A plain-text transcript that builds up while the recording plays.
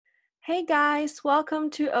Hey guys, welcome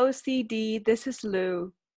to OCD. This is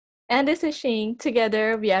Lou. And this is Xing.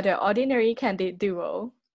 Together, we are the Ordinary Candid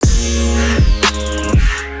Duo.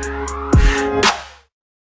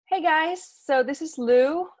 Hey guys, so this is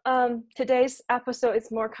Lou. Today's episode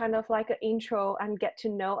is more kind of like an intro and get to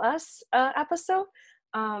know us episode.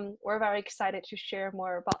 We're very excited to share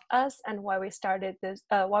more about us and why we started this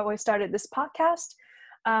podcast.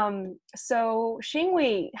 So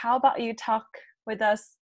Xingwei, how about you talk with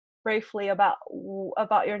us briefly about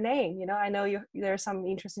your name? You know, I know there are some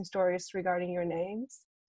interesting stories regarding your names.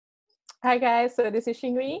 Hi guys, so this is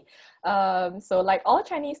Xingwei. So like all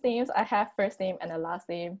Chinese names, I have first name and a last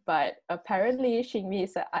name, but apparently Xingwei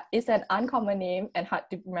is an uncommon name and hard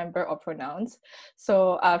to remember or pronounce.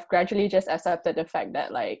 So I've gradually just accepted the fact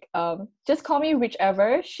that just call me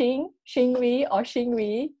whichever, Xingwei or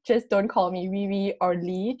Xingwei. Just don't call me Wee or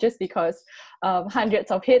Li, just because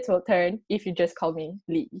hundreds of heads will turn if you just call me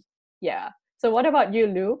Li. Yeah. So what about you,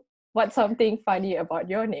 Lou? What's something funny about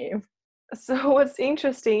your name? So what's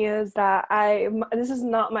interesting is that this is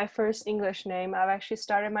not my first English name. I've actually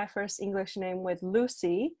started my first English name with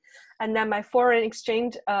Lucy, and then my foreign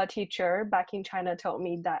exchange teacher back in China told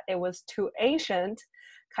me that it was too ancient,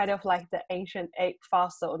 kind of like the ancient ape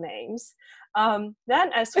fossil names. Then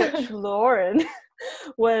I switched to Lauren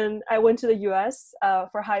when I went to the US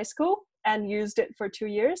for high school and used it for 2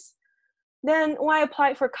 years. Then when I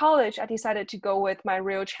applied for college, I decided to go with my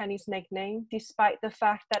real Chinese nickname, despite the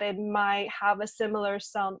fact that it might have a similar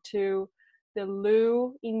sound to the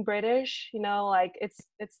Lou in British, you know, like it's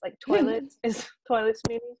like toilet is toilets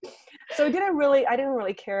meaning. So I didn't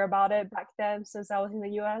really care about it back then since I was in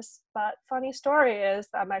the US. But funny story is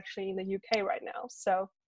I'm actually in the UK right now. So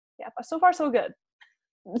yeah, but so far so good.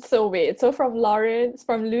 So wait, so from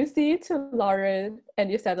Lucy to Lauren,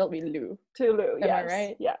 and you settled with Lou. To Lou, Am I yes.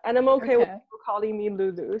 right? Yeah. And I'm okay with Okay. people calling me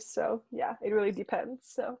Lulu. So yeah, it really depends.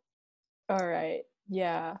 So All right.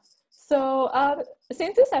 Yeah. So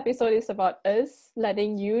since this episode is about us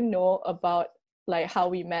letting you know about like how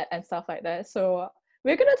we met and stuff like that, so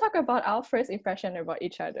we're gonna talk about our first impression about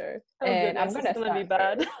each other. oh And I'm goodness, it's gonna gonna be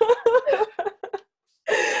start bad.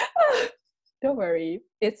 first. Don't worry.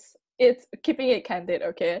 It's keeping it candid,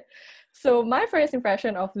 okay? So my first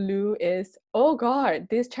impression of Lou is, oh god,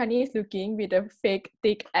 this Chinese looking with a fake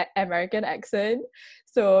thick American accent.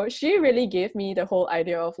 So she really gave me the whole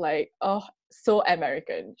idea of like, oh, so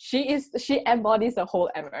American. She embodies the whole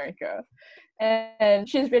America. And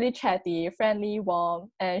she's really chatty, friendly, warm,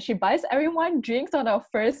 and she buys everyone drinks on our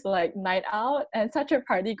first like night out and such a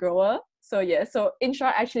party grower. So yeah, so in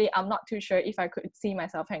short, actually, I'm not too sure if I could see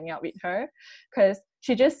myself hanging out with her because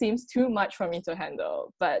she just seems too much for me to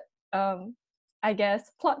handle. But I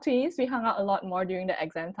guess plot twist, we hung out a lot more during the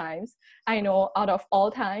exam times. I know out of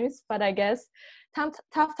all times, but I guess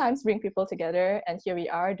tough times bring people together, and here we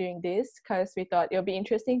are doing this because we thought it'll be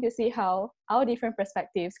interesting to see how our different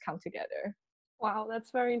perspectives come together. Wow, that's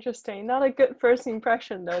very interesting. Not a good first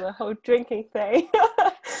impression though, the whole drinking thing.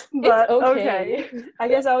 It's But okay, okay. I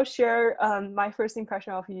guess I'll share my first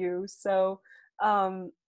impression of you. So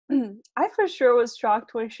um, I for sure was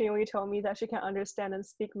shocked when Shinwi told me that she can understand and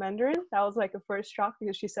speak Mandarin. That was like a first shock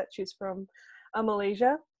because she said she's from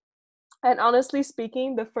Malaysia. And honestly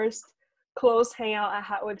speaking, the first close hangout I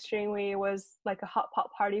had with Shinwi was like a hot pot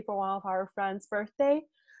party for one of our friends' birthday.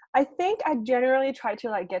 I think I generally try to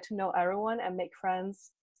like get to know everyone and make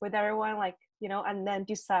friends with everyone, like, you know, and then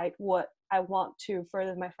decide what I want to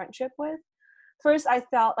further my friendship with. First, I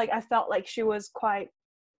felt like she was quite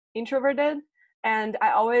introverted, and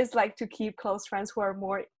I always like to keep close friends who are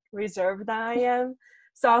more reserved than I am.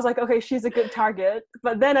 So I was like, okay, she's a good target.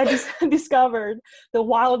 But then I just discovered the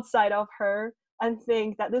wild side of her and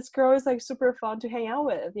think that this girl is like super fun to hang out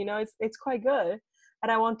with. You know, it's quite good,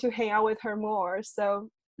 and I want to hang out with her more. So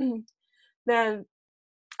then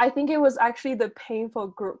I think it was actually the painful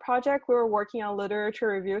group project. We were working on literature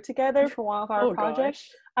review together for one of our Oh projects,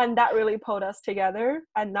 gosh. and that really pulled us together.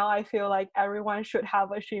 And now I feel like everyone should have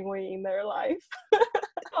a Xingwei in their life.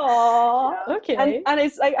 Oh, Yeah. and okay. and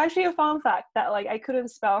it's like actually a fun fact that like I couldn't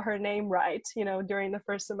spell her name right, you know, during the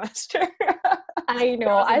first semester. I There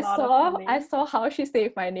know. was a I lot of saw I pending. saw how she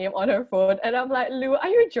saved my name on her phone, and I'm like, Lou, are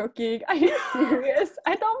you joking? Are you serious?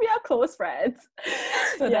 I thought we are close friends.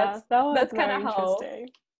 So Yeah, that was that's kind very of how interesting.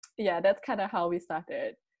 that's kind of how we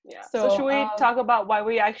started. Yeah. So should So we talk about why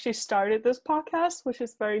we actually started this podcast, which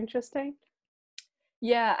is very interesting?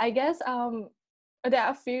 yeah, I guess there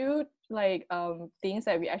are a few things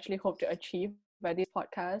that we actually hope to achieve by this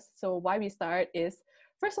podcast. So why we start is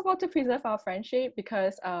first of all to preserve our friendship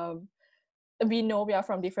because we know we are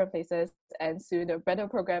from different places and soon the better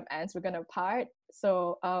program ends we're gonna part.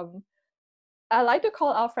 So I like to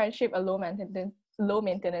call our friendship a low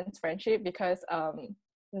maintenance friendship because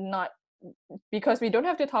not because we don't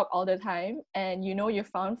have to talk all the time, and you know you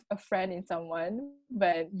found a friend in someone,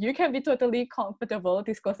 but you can be totally comfortable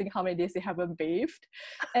discussing how many days you haven't bathed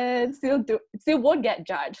and still won't get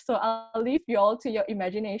judged. So I'll leave you all to your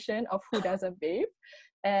imagination of who doesn't bathe.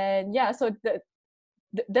 And yeah, so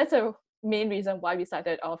that's a main reason why we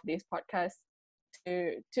started off this podcast,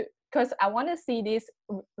 to because I want to see this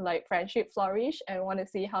like friendship flourish and want to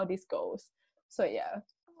see how this goes. So yeah.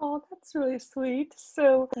 Oh, that's really sweet.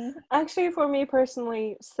 So, actually, for me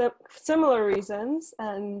personally, similar reasons.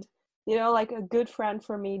 And, you know, like a good friend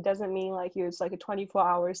for me doesn't mean like it's like a 24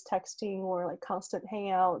 hours texting or like constant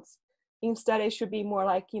hangouts. Instead, it should be more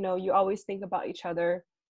like, you know, you always think about each other,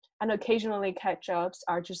 and occasionally catch ups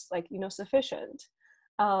are just like, you know, sufficient.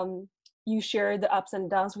 You share the ups and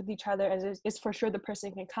downs with each other, and it's for sure the person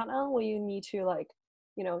you can count on when you need to, like,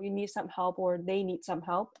 you know, you need some help or they need some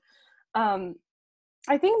help. Um,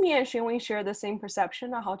 I think me and Xinwei share the same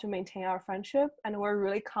perception on how to maintain our friendship, and we're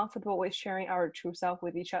really comfortable with sharing our true self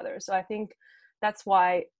with each other. So I think that's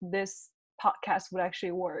why this podcast would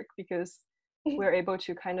actually work, because we're able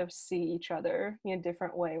to kind of see each other in a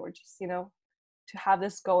different way. We're just, you know, to have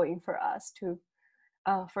this going for us to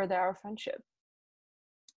further our friendship.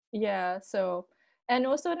 Yeah, so and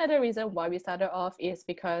also another reason why we started off is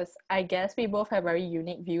because I guess we both have very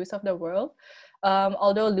unique views of the world.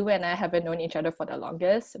 Although Lu and I haven't known each other for the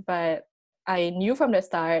longest, but I knew from the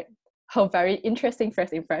start her very interesting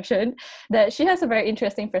first impression that she has a very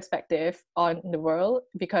interesting perspective on the world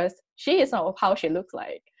because she is not how she looks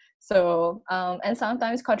like. So, and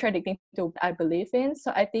sometimes contradicting to what I believe in.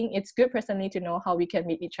 So I think it's good personally to know how we can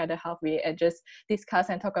meet each other halfway and just discuss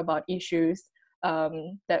and talk about issues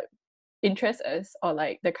that interest us, or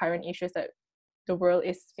like the current issues that the world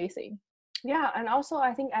is facing. Yeah, and also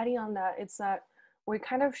I think adding on that, it's that we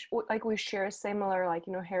kind of like we share a similar, like,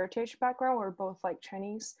 you know, heritage background. We're both like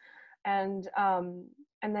Chinese, and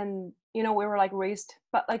then, you know, we were like raised,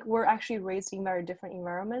 but like we're actually raised in very different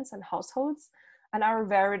environments and households, and our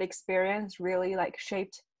varied experience really like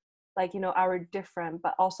shaped, like, you know, our different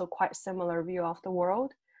but also quite similar view of the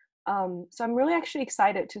world. So I'm really actually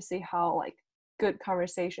excited to see how like good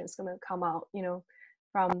conversation is going to come out, you know,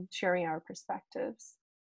 from sharing our perspectives.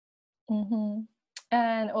 Mm-hmm.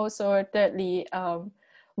 And also, thirdly,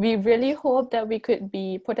 we really hope that we could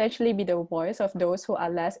be potentially be the voice of those who are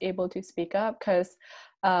less able to speak up, because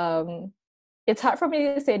it's hard for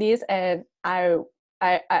me to say this, and I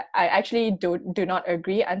actually do not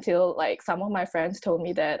agree until like some of my friends told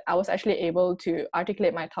me that I was actually able to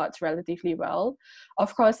articulate my thoughts relatively well.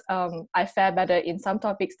 Of course, I fare better in some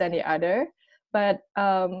topics than the other, but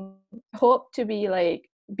hope to be like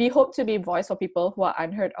we hope to be voice for people who are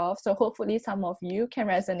unheard of. So hopefully some of you can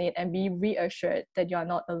resonate and be reassured that you're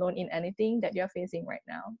not alone in anything that you're facing right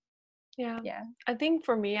now. Yeah, I think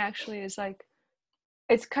for me actually is like,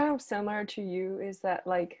 it's kind of similar to you, is that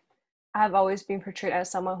like I've always been portrayed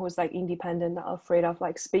as someone who's like independent, not afraid of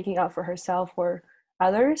like speaking up for herself or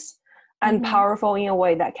others, and powerful in a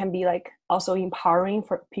way that can be like also empowering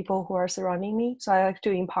for people who are surrounding me. So I like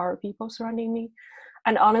to empower people surrounding me.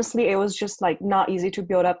 And honestly, it was just like not easy to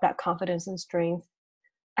build up that confidence and strength.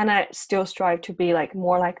 And I still strive to be like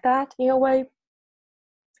more like that in a way.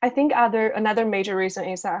 I think another major reason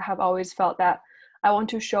is that I have always felt that I want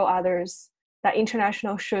to show others that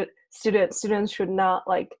international students should not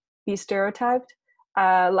like be stereotyped,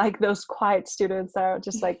 like those quiet students that are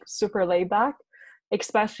just like super laid back,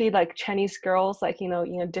 especially like Chinese girls, like, you know,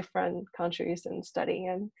 in different countries and studying,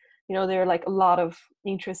 and you know, there are like a lot of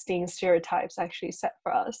interesting stereotypes actually set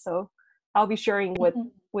for us. So I'll be sharing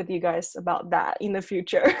with you guys about that in the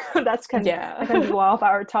future. That can be one of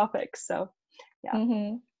our topics. So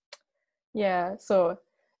yeah. Yeah, so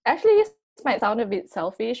actually this might sound a bit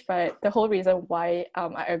selfish, but the whole reason why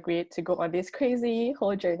I agreed to go on this crazy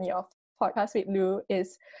whole journey of podcast with Lu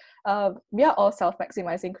is we are all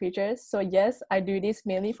self-maximizing creatures. So yes, I do this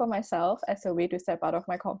mainly for myself as a way to step out of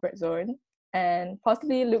my comfort zone and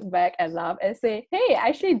possibly look back and laugh and say, hey, I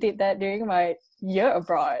actually did that during my year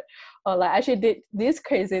abroad, or like I actually did this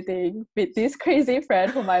crazy thing with this crazy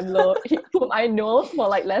friend whom I know for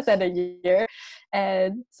like less than a year.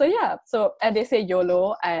 And so yeah, so and they say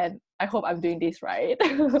YOLO, and I hope I'm doing this right.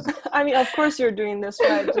 I mean, of course you're doing this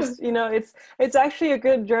right. Just, you know, it's actually a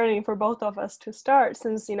good journey for both of us to start,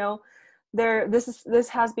 since, you know, this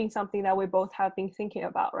has been something that we both have been thinking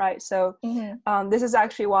about, right? So Mm-hmm. this is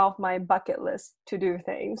actually one of my bucket list to do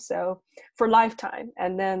things, so for lifetime.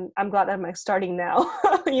 And then I'm glad I'm like starting now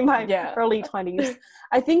in my Yeah. early 20s.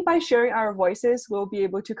 I think by sharing our voices, we'll be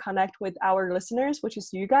able to connect with our listeners, which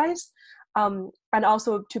is you guys, and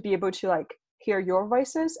also to be able to like hear your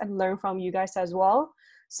voices and learn from you guys as well.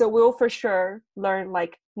 So we'll for sure learn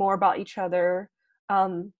like more about each other,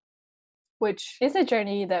 which It's a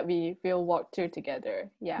journey that we will walk through together.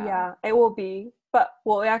 Yeah. yeah, it will be. But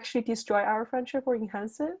will it actually destroy our friendship or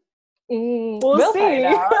enhance it? We'll We'll find see.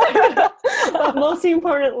 out. But most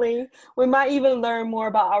importantly, we might even learn more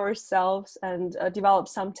about ourselves and develop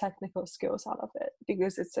some technical skills out of it,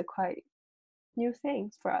 because it's a quite new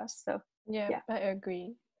thing for us. So Yeah, yeah. I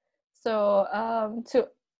agree. So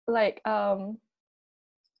like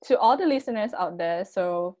to all the listeners out there,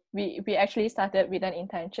 so we actually started with an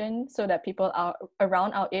intention so that people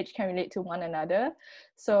around our age can relate to one another.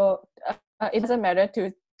 So it doesn't matter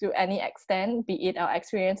to any extent, be it our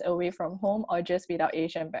experience away from home or just with our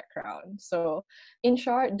Asian background. So in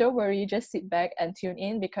short, don't worry, just sit back and tune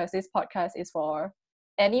in, because this podcast is for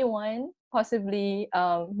anyone, possibly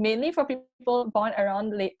mainly for people born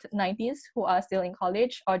around late 90s who are still in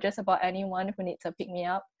college, or just about anyone who needs a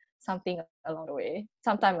pick-me-up sometime along the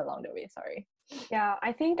way, sorry. Yeah,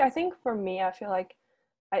 I think for me, I feel like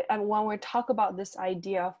when we talk about this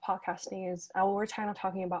idea of podcasting is we're kind of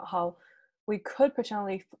talking about how we could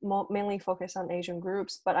potentially mainly focus on Asian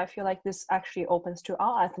groups, but I feel like this actually opens to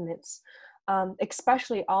all ethnics,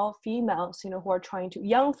 especially all females, who are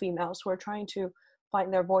young females who are trying to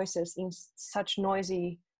find their voices in such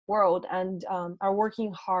noisy world, and are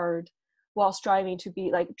working hard while striving to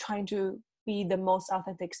be like trying to be the most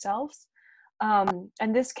authentic selves.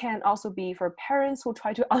 And this can also be for parents who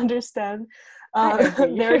try to understand I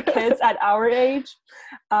agree. their kids at our age,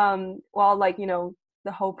 while like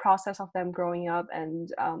the whole process of them growing up. And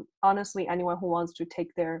honestly, anyone who wants to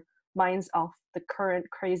take their minds off the current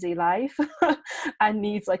crazy life and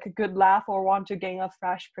needs like a good laugh or want to gain a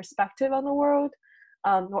fresh perspective on the world,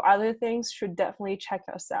 or other things, should definitely check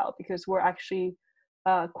us out, because we're actually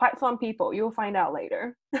quite fun people. You'll find out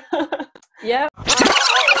later. Yep.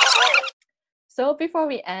 So before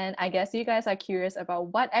we end, I guess you guys are curious about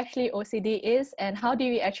what actually OCD is and how do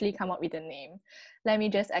we actually come up with the name. Let me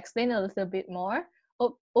just explain a little bit more.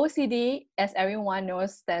 OCD, as everyone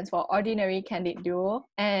knows, stands for Ordinary Candid Duo.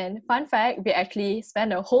 And fun fact, we actually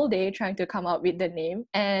spent a whole day trying to come up with the name.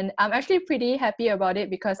 And I'm actually pretty happy about it,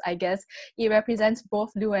 because I guess it represents both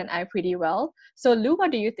Lu and I pretty well. So Lu, what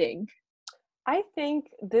do you think? I think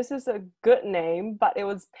this is a good name, but it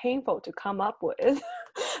was painful to come up with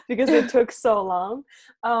because it took so long.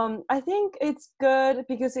 I think it's good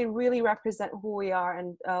because it really represents who we are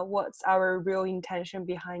and what's our real intention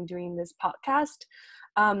behind doing this podcast.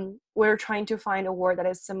 We're trying to find a word that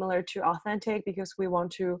is similar to authentic, because we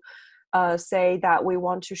want to say that we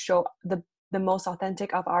want to show the most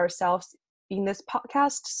authentic of ourselves in this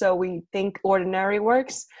podcast. So we think ordinary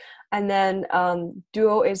works. And then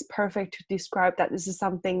duo is perfect to describe that this is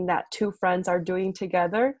something that two friends are doing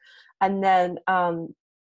together. And then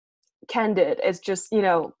candid is just,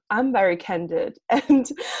 I'm very candid. And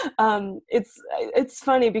it's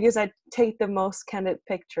funny because I take the most candid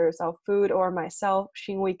pictures of food or myself.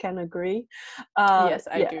 Xingwei can agree. Yes,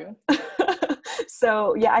 I do.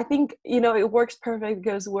 So yeah, I think, it works perfect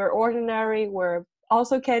because we're ordinary, we're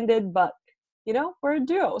also candid, but we're a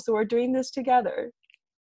duo, so we're doing this together.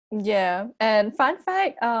 Yeah, and fun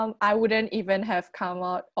fact, I wouldn't even have come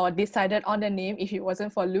out or decided on the name if it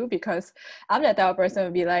wasn't for Lu, because I'm the type of person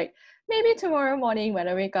who be like, maybe tomorrow morning when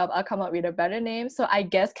I wake up, I'll come up with a better name. So I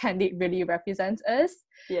guess Candid really represents us.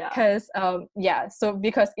 Yeah. Because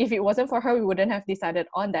if it wasn't for her, we wouldn't have decided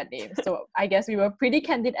on that name. So I guess we were pretty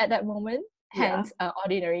candid at that moment, hence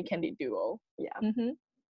Ordinary Candid Duo. Yeah. Mm-hmm.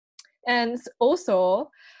 And also,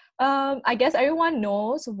 I guess everyone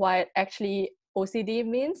knows what actually OCD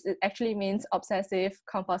means. It actually means obsessive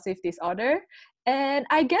compulsive disorder. And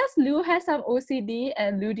I guess Lu has some OCD.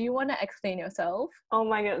 And Lu, do you want to explain yourself? Oh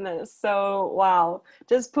my goodness. So, wow.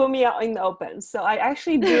 Just put me out in the open. So I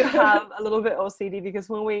actually do have a little bit OCD, because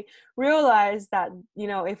when we realized that,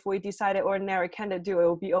 if we decided ordinary candid duo, it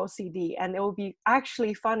will be OCD. And it will be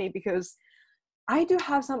actually funny because I do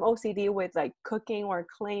have some OCD with like cooking or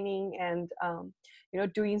cleaning and,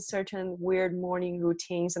 doing certain weird morning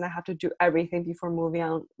routines, and I have to do everything before moving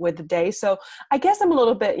on with the day. So I guess I'm a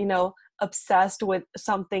little bit, obsessed with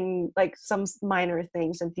something, like some minor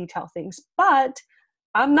things and detail things, but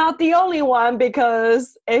I'm not the only one,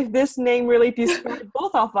 because if this name really describes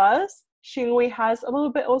both of us, Xingwei has a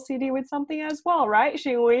little bit OCD with something as well, right,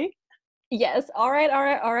 Xingwei? Yes, all right.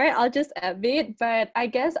 I'll just admit, but I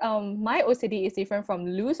guess my OCD is different from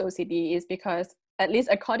Lou's OCD is because at least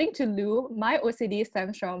according to Lou, my OCD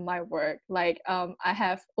stems from my work. Like I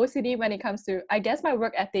have OCD when it comes to I guess my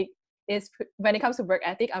work ethic when it comes to work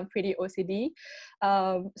ethic, I'm pretty OCD.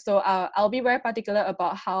 So I'll be very particular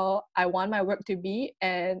about how I want my work to be,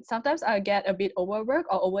 and sometimes I'll get a bit overwork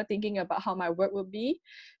or overthinking about how my work will be.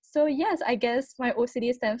 So yes, I guess my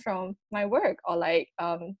OCD stems from my work or like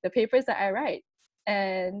the papers that I write.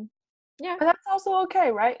 And yeah. But that's also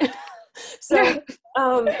okay, right? So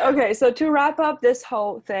okay, so to wrap up this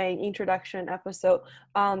whole thing, introduction episode,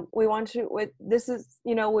 we want to with this is,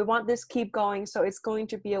 you know, we want this keep going, so it's going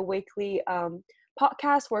to be a weekly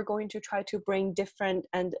podcast. We're going to try to bring different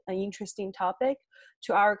and an interesting topic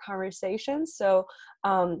to our conversation. So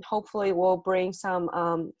hopefully we'll bring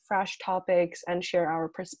some fresh topics and share our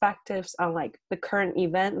perspectives on like the current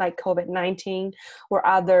event like COVID-19 or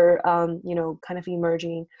other you know, kind of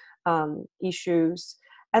emerging issues,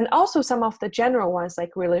 and also some of the general ones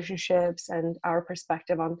like relationships and our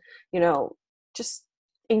perspective on, you know, just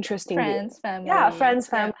interesting friends, family. yeah, friends,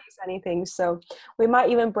 families, anything. So we might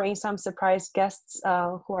even bring some surprise guests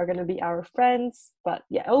who are going to be our friends, but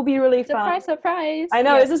yeah, it will be really fun. Surprise. I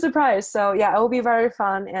know, it's a surprise. So yeah, it will be very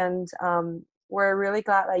fun, and we're really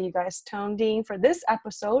glad that you guys tuned in for this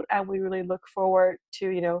episode, and we really look forward to,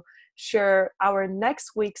 you know, share our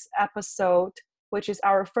next week's episode, which is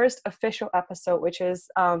our first official episode, which is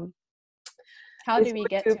how do we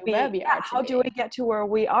get to where we are today? How do we get to where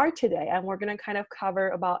we are today? And we're going to kind of cover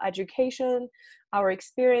about education, our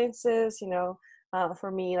experiences, you know,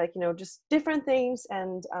 for me, like, you know, just different things.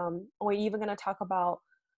 And we're even going to talk about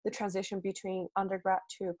the transition between undergrad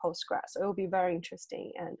to postgrad. So it will be very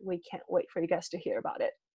interesting, and we can't wait for you guys to hear about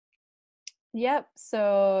it. Yep.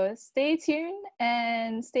 So stay tuned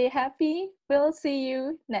and stay happy. We'll see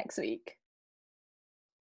you next week.